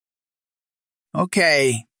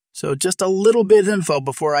Okay, so just a little bit of info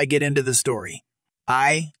before I get into the story.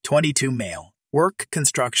 I, 22 male, work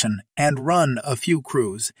construction and run a few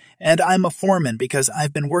crews, and I'm a foreman because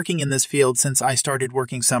I've been working in this field since I started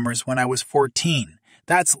working summers when I was 14.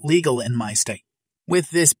 That's legal in my state.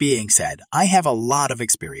 With this being said, I have a lot of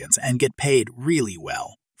experience and get paid really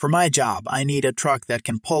well. For my job, I need a truck that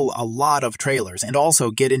can pull a lot of trailers and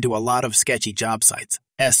also get into a lot of sketchy job sites,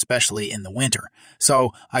 especially in the winter. So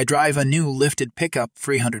I drive a new lifted pickup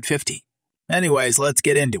 350. Anyways, let's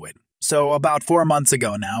get into it. So about 4 months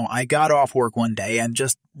ago now, I got off work one day and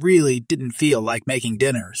just really didn't feel like making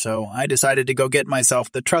dinner, so I decided to go get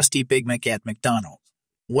myself the trusty Big Mac at McDonald's.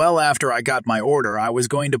 Well, after I got my order, I was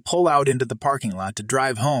going to pull out into the parking lot to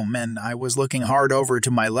drive home, and I was looking hard over to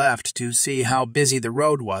my left to see how busy the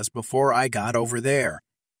road was before I got over there.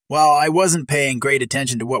 Well, I wasn't paying great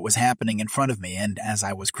attention to what was happening in front of me, and as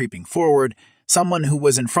I was creeping forward, someone who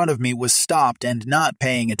was in front of me was stopped and not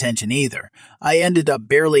paying attention either. I ended up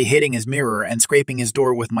barely hitting his mirror and scraping his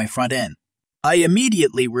door with my front end. I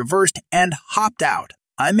immediately reversed and hopped out.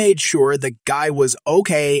 I made sure the guy was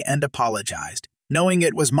okay and apologized, knowing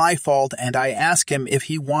it was my fault, and I asked him if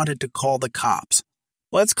he wanted to call the cops.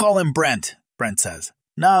 "Let's call him Brent," Brent says.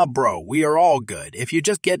 "Nah, bro, we are all good. If you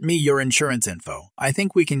just get me your insurance info, I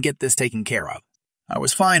think we can get this taken care of." I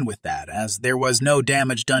was fine with that, as there was no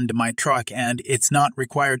damage done to my truck, and it's not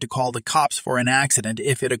required to call the cops for an accident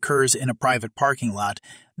if it occurs in a private parking lot.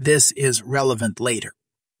 This is relevant later.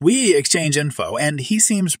 We exchange info, and he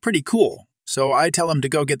seems pretty cool. So I tell him to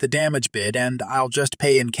go get the damage bid, and I'll just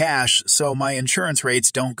pay in cash so my insurance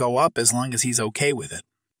rates don't go up as long as he's okay with it.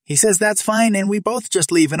 He says that's fine, and we both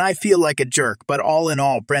just leave, and I feel like a jerk, but all in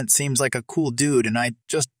all, Brent seems like a cool dude, and I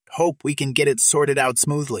just hope we can get it sorted out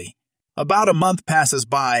smoothly. About a month passes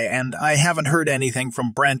by, and I haven't heard anything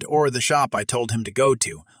from Brent or the shop I told him to go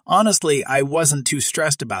to. Honestly, I wasn't too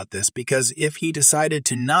stressed about this, because if he decided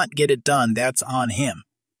to not get it done, that's on him.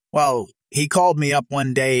 Well, he called me up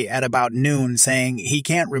one day at about noon saying he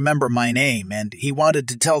can't remember my name and he wanted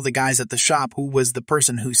to tell the guys at the shop who was the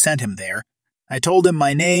person who sent him there. I told him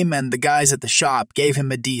my name and the guys at the shop gave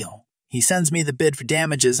him a deal. He sends me the bid for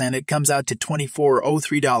damages and it comes out to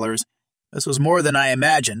 $24.03. This was more than I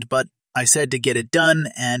imagined, but I said to get it done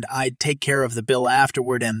and I'd take care of the bill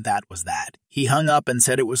afterward, and that was that. He hung up and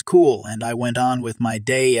said it was cool, and I went on with my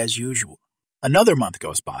day as usual. Another month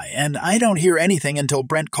goes by, and I don't hear anything until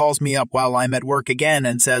Brent calls me up while I'm at work again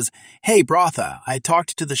and says, "Hey, Brotha, I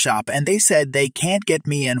talked to the shop, and they said they can't get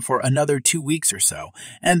me in for another 2 weeks or so,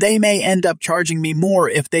 and they may end up charging me more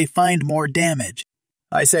if they find more damage."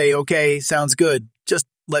 I say, "Okay, sounds good. Just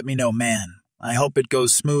let me know, man. I hope it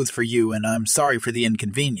goes smooth for you, and I'm sorry for the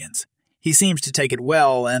inconvenience." He seems to take it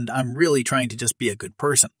well, and I'm really trying to just be a good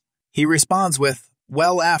person. He responds with,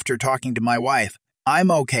 "Well, after talking to my wife,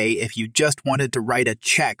 I'm okay if you just wanted to write a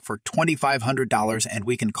check for $2,500 and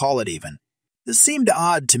we can call it even." This seemed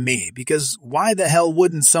odd to me, because why the hell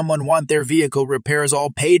wouldn't someone want their vehicle repairs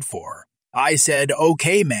all paid for? I said,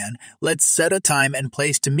 "Okay, man, let's set a time and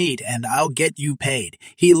place to meet and I'll get you paid."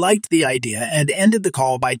 He liked the idea and ended the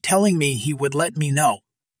call by telling me he would let me know.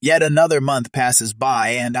 Yet another month passes by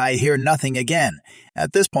and I hear nothing again.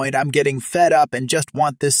 At this point, I'm getting fed up and just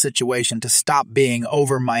want this situation to stop being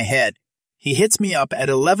over my head. He hits me up at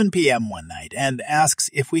 11 p.m. one night and asks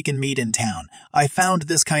if we can meet in town. I found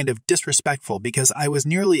this kind of disrespectful because I was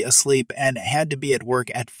nearly asleep and had to be at work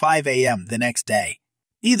at 5 a.m. the next day.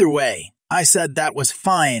 Either way, I said that was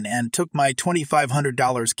fine and took my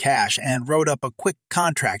 $2,500 cash and wrote up a quick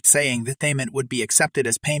contract saying the payment would be accepted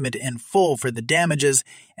as payment in full for the damages,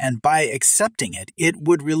 and by accepting it, it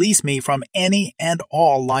would release me from any and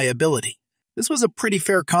all liability. This was a pretty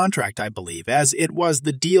fair contract, I believe, as it was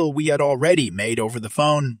the deal we had already made over the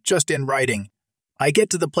phone, just in writing. I get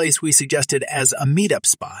to the place we suggested as a meetup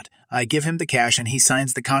spot. I give him the cash and he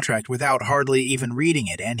signs the contract without hardly even reading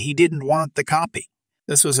it, and he didn't want the copy.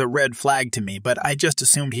 This was a red flag to me, but I just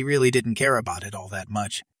assumed he really didn't care about it all that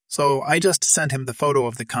much. So I just sent him the photo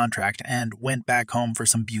of the contract and went back home for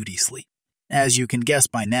some beauty sleep. As you can guess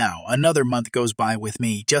by now, another month goes by with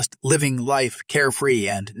me just living life carefree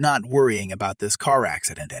and not worrying about this car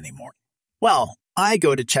accident anymore. Well, I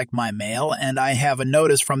go to check my mail and I have a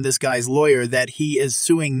notice from this guy's lawyer that he is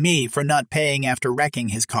suing me for not paying after wrecking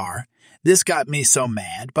his car. This got me so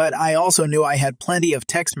mad, but I also knew I had plenty of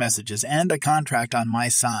text messages and a contract on my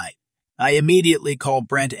side. I immediately call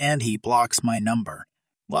Brent and he blocks my number.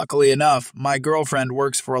 Luckily enough, my girlfriend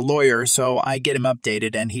works for a lawyer, so I get him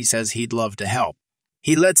updated and he says he'd love to help.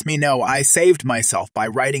 He lets me know I saved myself by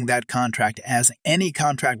writing that contract, as any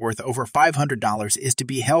contract worth over $500 is to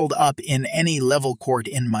be held up in any level court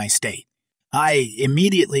in my state. I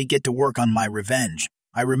immediately get to work on my revenge.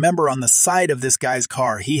 I remember on the side of this guy's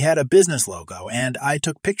car, he had a business logo, and I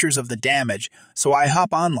took pictures of the damage, so I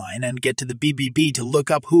hop online and get to the BBB to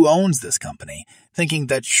look up who owns this company, thinking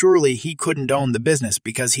that surely he couldn't own the business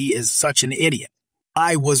because he is such an idiot.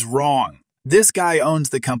 I was wrong. This guy owns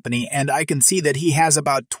the company, and I can see that he has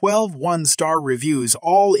about 12 one-star reviews,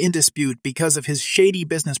 all in dispute because of his shady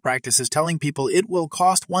business practices telling people it will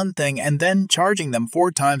cost one thing and then charging them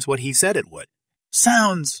 4 times what he said it would.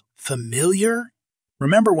 Sounds familiar?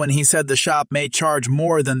 Remember when he said the shop may charge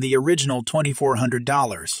more than the original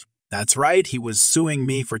 $2,400? That's right, he was suing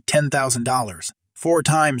me for $10,000, 4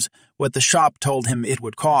 times what the shop told him it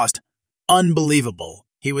would cost. Unbelievable.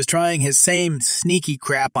 He was trying his same sneaky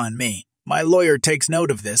crap on me. My lawyer takes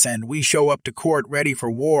note of this, and we show up to court ready for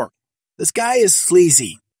war. This guy is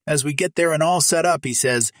sleazy. As we get there and all set up, he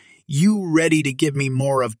says, "You ready to give me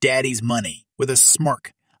more of Daddy's money?" with a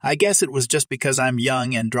smirk. I guess it was just because I'm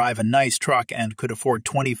young and drive a nice truck and could afford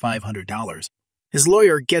 $2,500. His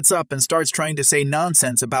lawyer gets up and starts trying to say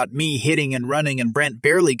nonsense about me hitting and running, and Brent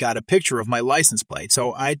barely got a picture of my license plate,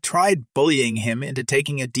 so I tried bullying him into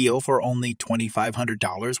taking a deal for only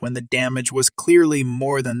 $2,500 when the damage was clearly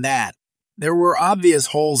more than that. There were obvious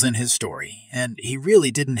holes in his story, and he really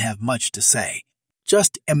didn't have much to say.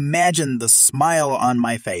 Just imagine the smile on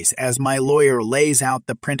my face as my lawyer lays out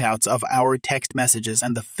the printouts of our text messages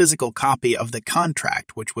and the physical copy of the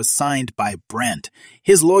contract, which was signed by Brent.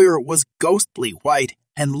 His lawyer was ghostly white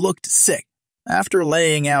and looked sick. After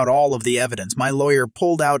laying out all of the evidence, my lawyer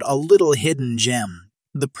pulled out a little hidden gem,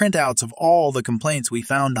 the printouts of all the complaints we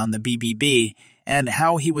found on the BBB and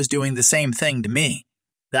how he was doing the same thing to me.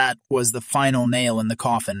 That was the final nail in the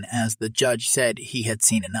coffin, as the judge said he had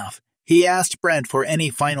seen enough. He asked Brent for any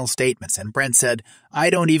final statements, and Brent said, "I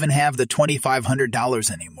don't even have the $2,500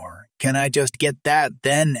 anymore. Can I just get that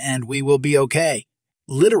then and we will be okay?"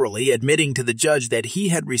 Literally admitting to the judge that he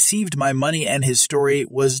had received my money and his story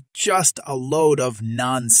was just a load of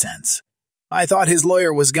nonsense. I thought his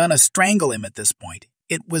lawyer was gonna strangle him at this point.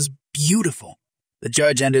 It was beautiful. The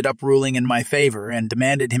judge ended up ruling in my favor and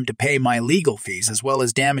demanded him to pay my legal fees as well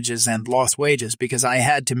as damages and lost wages because I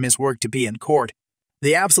had to miss work to be in court.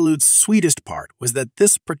 The absolute sweetest part was that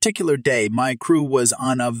this particular day my crew was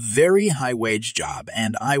on a very high-wage job,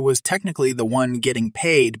 and I was technically the one getting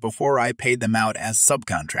paid before I paid them out as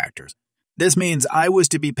subcontractors. This means I was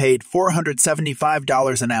to be paid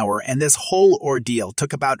 $475 an hour, and this whole ordeal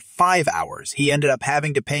took about 5 hours. He ended up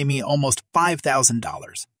having to pay me almost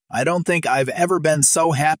 $5,000. I don't think I've ever been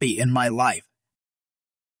so happy in my life.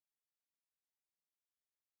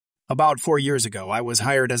 About 4 years ago, I was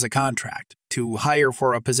hired as a contract to hire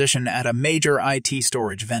for a position at a major IT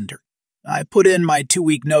storage vendor. I put in my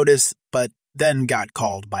 2-week notice, but then got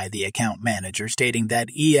called by the account manager stating that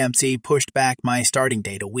EMC pushed back my starting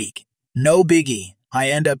date a week. No biggie. I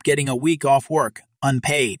end up getting a week off work,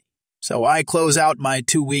 unpaid. So I close out my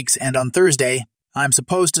 2 weeks, and on Thursday, I'm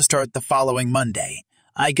supposed to start the following Monday.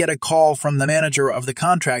 I get a call from the manager of the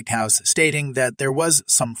contract house stating that there was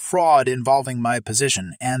some fraud involving my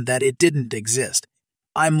position and that it didn't exist.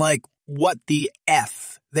 I'm like, what the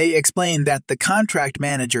F? They explain that the contract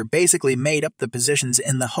manager basically made up the positions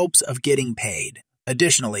in the hopes of getting paid.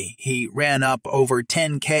 Additionally, he ran up over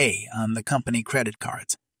 $10K on the company credit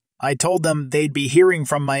cards. I told them they'd be hearing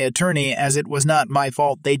from my attorney as it was not my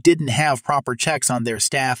fault they didn't have proper checks on their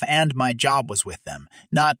staff and my job was with them,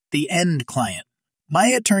 not the end client. My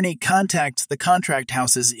attorney contacts the contract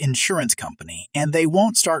house's insurance company, and they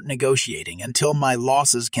won't start negotiating until my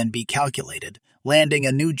losses can be calculated, landing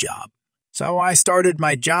a new job. So I started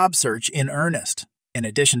my job search in earnest. In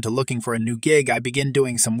addition to looking for a new gig, I began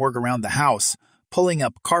doing some work around the house, pulling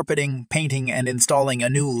up carpeting, painting, and installing a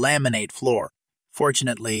new laminate floor.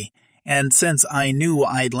 Fortunately, and since I knew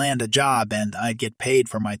I'd land a job and I'd get paid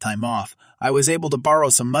for my time off, I was able to borrow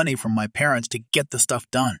some money from my parents to get the stuff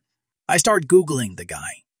done. I start Googling the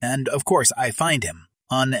guy, and of course I find him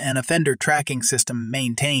on an offender tracking system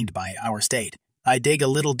maintained by our state. I dig a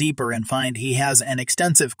little deeper and find he has an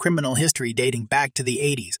extensive criminal history dating back to the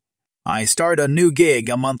 80s. I start a new gig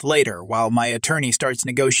a month later while my attorney starts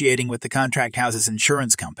negotiating with the contract house's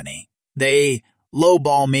insurance company. They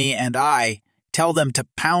lowball me and I tell them to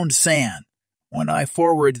pound sand. When I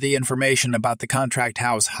forward the information about the contract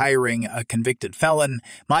house hiring a convicted felon,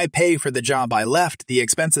 my pay for the job I left, the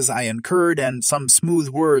expenses I incurred, and some smooth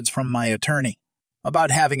words from my attorney about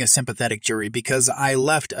having a sympathetic jury because I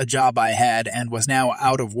left a job I had and was now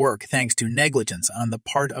out of work thanks to negligence on the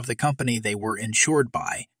part of the company they were insured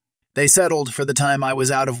by. They settled for the time I was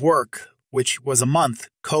out of work, which was a month,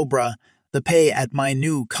 Cobra, the pay at my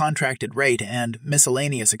new contracted rate, and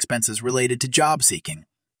miscellaneous expenses related to job seeking.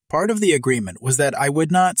 Part of the agreement was that I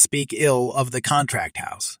would not speak ill of the contract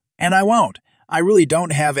house, and I won't. I really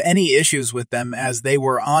don't have any issues with them as they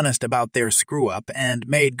were honest about their screw-up and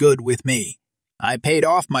made good with me. I paid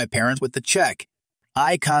off my parents with the check.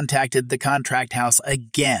 I contacted the contract house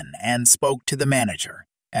again and spoke to the manager.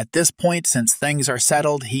 At this point, since things are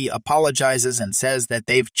settled, he apologizes and says that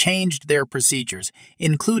they've changed their procedures,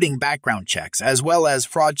 including background checks as well as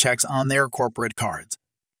fraud checks on their corporate cards.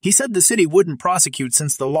 He said the city wouldn't prosecute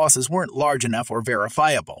since the losses weren't large enough or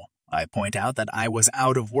verifiable. I point out that I was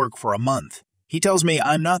out of work for a month. He tells me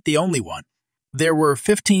I'm not the only one. There were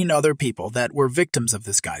 15 other people that were victims of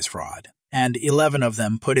this guy's fraud, and 11 of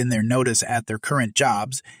them put in their notice at their current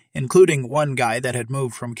jobs, including one guy that had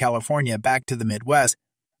moved from California back to the Midwest.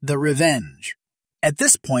 The revenge. At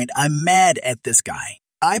this point, I'm mad at this guy.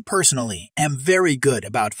 I personally am very good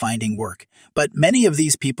about finding work, but many of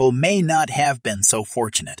these people may not have been so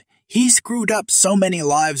fortunate. He screwed up so many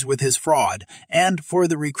lives with his fraud, and for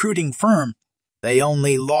the recruiting firm, they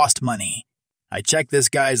only lost money. I check this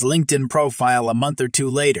guy's LinkedIn profile a month or two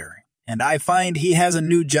later, and I find he has a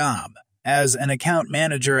new job as an account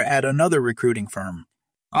manager at another recruiting firm.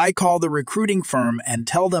 I call the recruiting firm and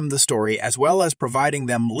tell them the story as well as providing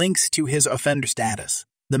them links to his offender status.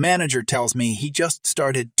 The manager tells me he just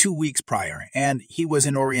started 2 weeks prior and he was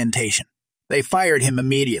in orientation. They fired him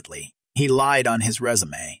immediately. He lied on his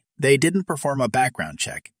resume. They didn't perform a background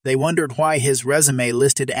check. They wondered why his resume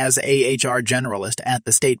listed as AHR generalist at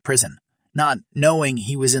the state prison, not knowing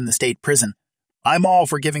he was in the state prison. I'm all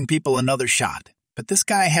for giving people another shot. But this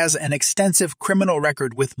guy has an extensive criminal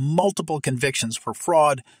record with multiple convictions for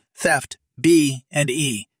fraud, theft, B, and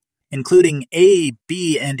E, including A,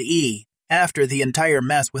 B, and E after the entire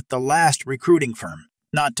mess with the last recruiting firm,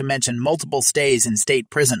 not to mention multiple stays in state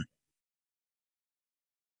prison.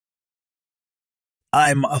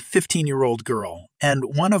 I'm a 15-year-old girl, and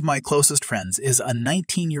one of my closest friends is a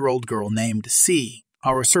 19-year-old girl named C.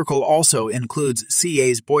 Our circle also includes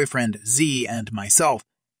CA's boyfriend Z and myself.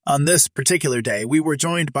 On this particular day, we were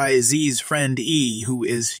joined by Z's friend E, who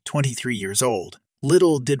is 23 years old.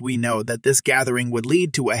 Little did we know that this gathering would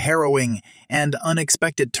lead to a harrowing and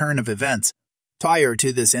unexpected turn of events. Prior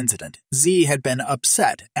to this incident, Z had been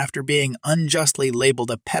upset after being unjustly labeled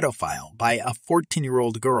a pedophile by a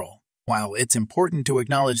 14-year-old girl. While it's important to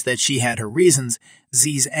acknowledge that she had her reasons,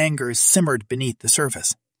 Z's anger simmered beneath the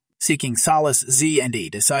surface. Seeking solace, Z and E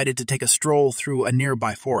decided to take a stroll through a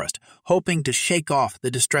nearby forest, hoping to shake off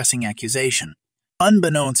the distressing accusation.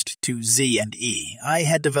 Unbeknownst to Z and E, I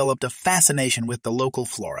had developed a fascination with the local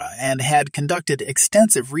flora and had conducted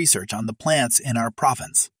extensive research on the plants in our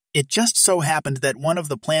province. It just so happened that one of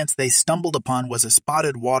the plants they stumbled upon was a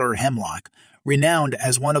spotted water hemlock, renowned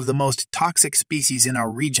as one of the most toxic species in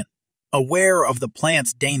our region. Aware of the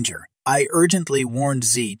plant's danger, I urgently warned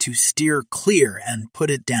Z to steer clear and put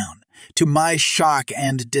it down. To my shock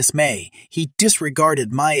and dismay, he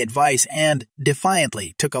disregarded my advice and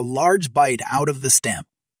defiantly took a large bite out of the stem.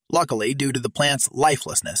 Luckily, due to the plant's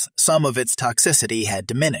lifelessness, some of its toxicity had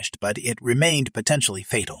diminished, but it remained potentially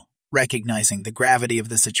fatal. Recognizing the gravity of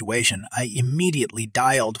the situation, I immediately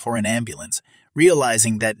dialed for an ambulance,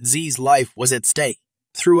 realizing that Z's life was at stake.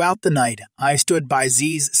 Throughout the night, I stood by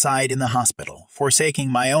Z's side in the hospital, forsaking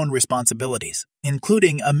my own responsibilities,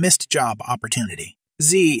 including a missed job opportunity.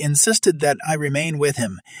 Z insisted that I remain with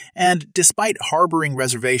him, and despite harboring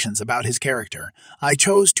reservations about his character, I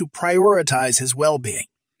chose to prioritize his well-being.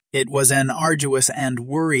 It was an arduous and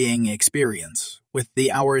worrying experience, with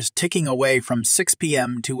the hours ticking away from 6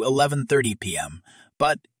 p.m. to 11:30 p.m.,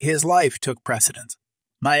 but his life took precedence.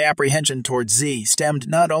 My apprehension towards Z stemmed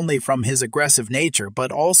not only from his aggressive nature,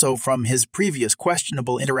 but also from his previous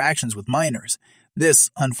questionable interactions with minors.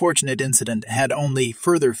 This unfortunate incident had only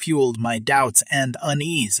further fueled my doubts and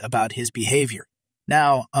unease about his behavior.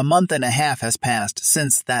 Now, a month and a half has passed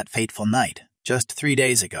since that fateful night, just 3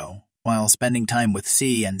 days ago, while spending time with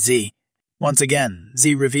C and Z. Once again,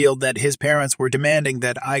 Z revealed that his parents were demanding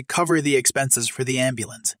that I cover the expenses for the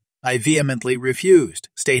ambulance. I vehemently refused,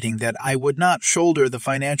 stating that I would not shoulder the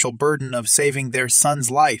financial burden of saving their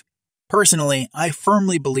son's life. Personally, I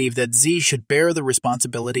firmly believe that Z should bear the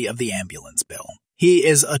responsibility of the ambulance bill. He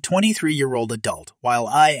is a 23-year-old adult, while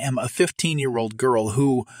I am a 15-year-old girl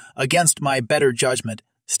who, against my better judgment,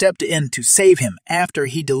 stepped in to save him after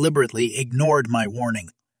he deliberately ignored my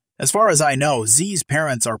warnings. As far as I know, Z's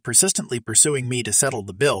parents are persistently pursuing me to settle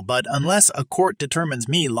the bill, but unless a court determines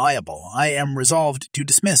me liable, I am resolved to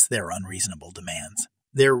dismiss their unreasonable demands.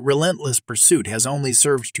 Their relentless pursuit has only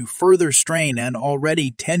served to further strain an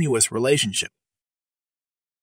already tenuous relationship.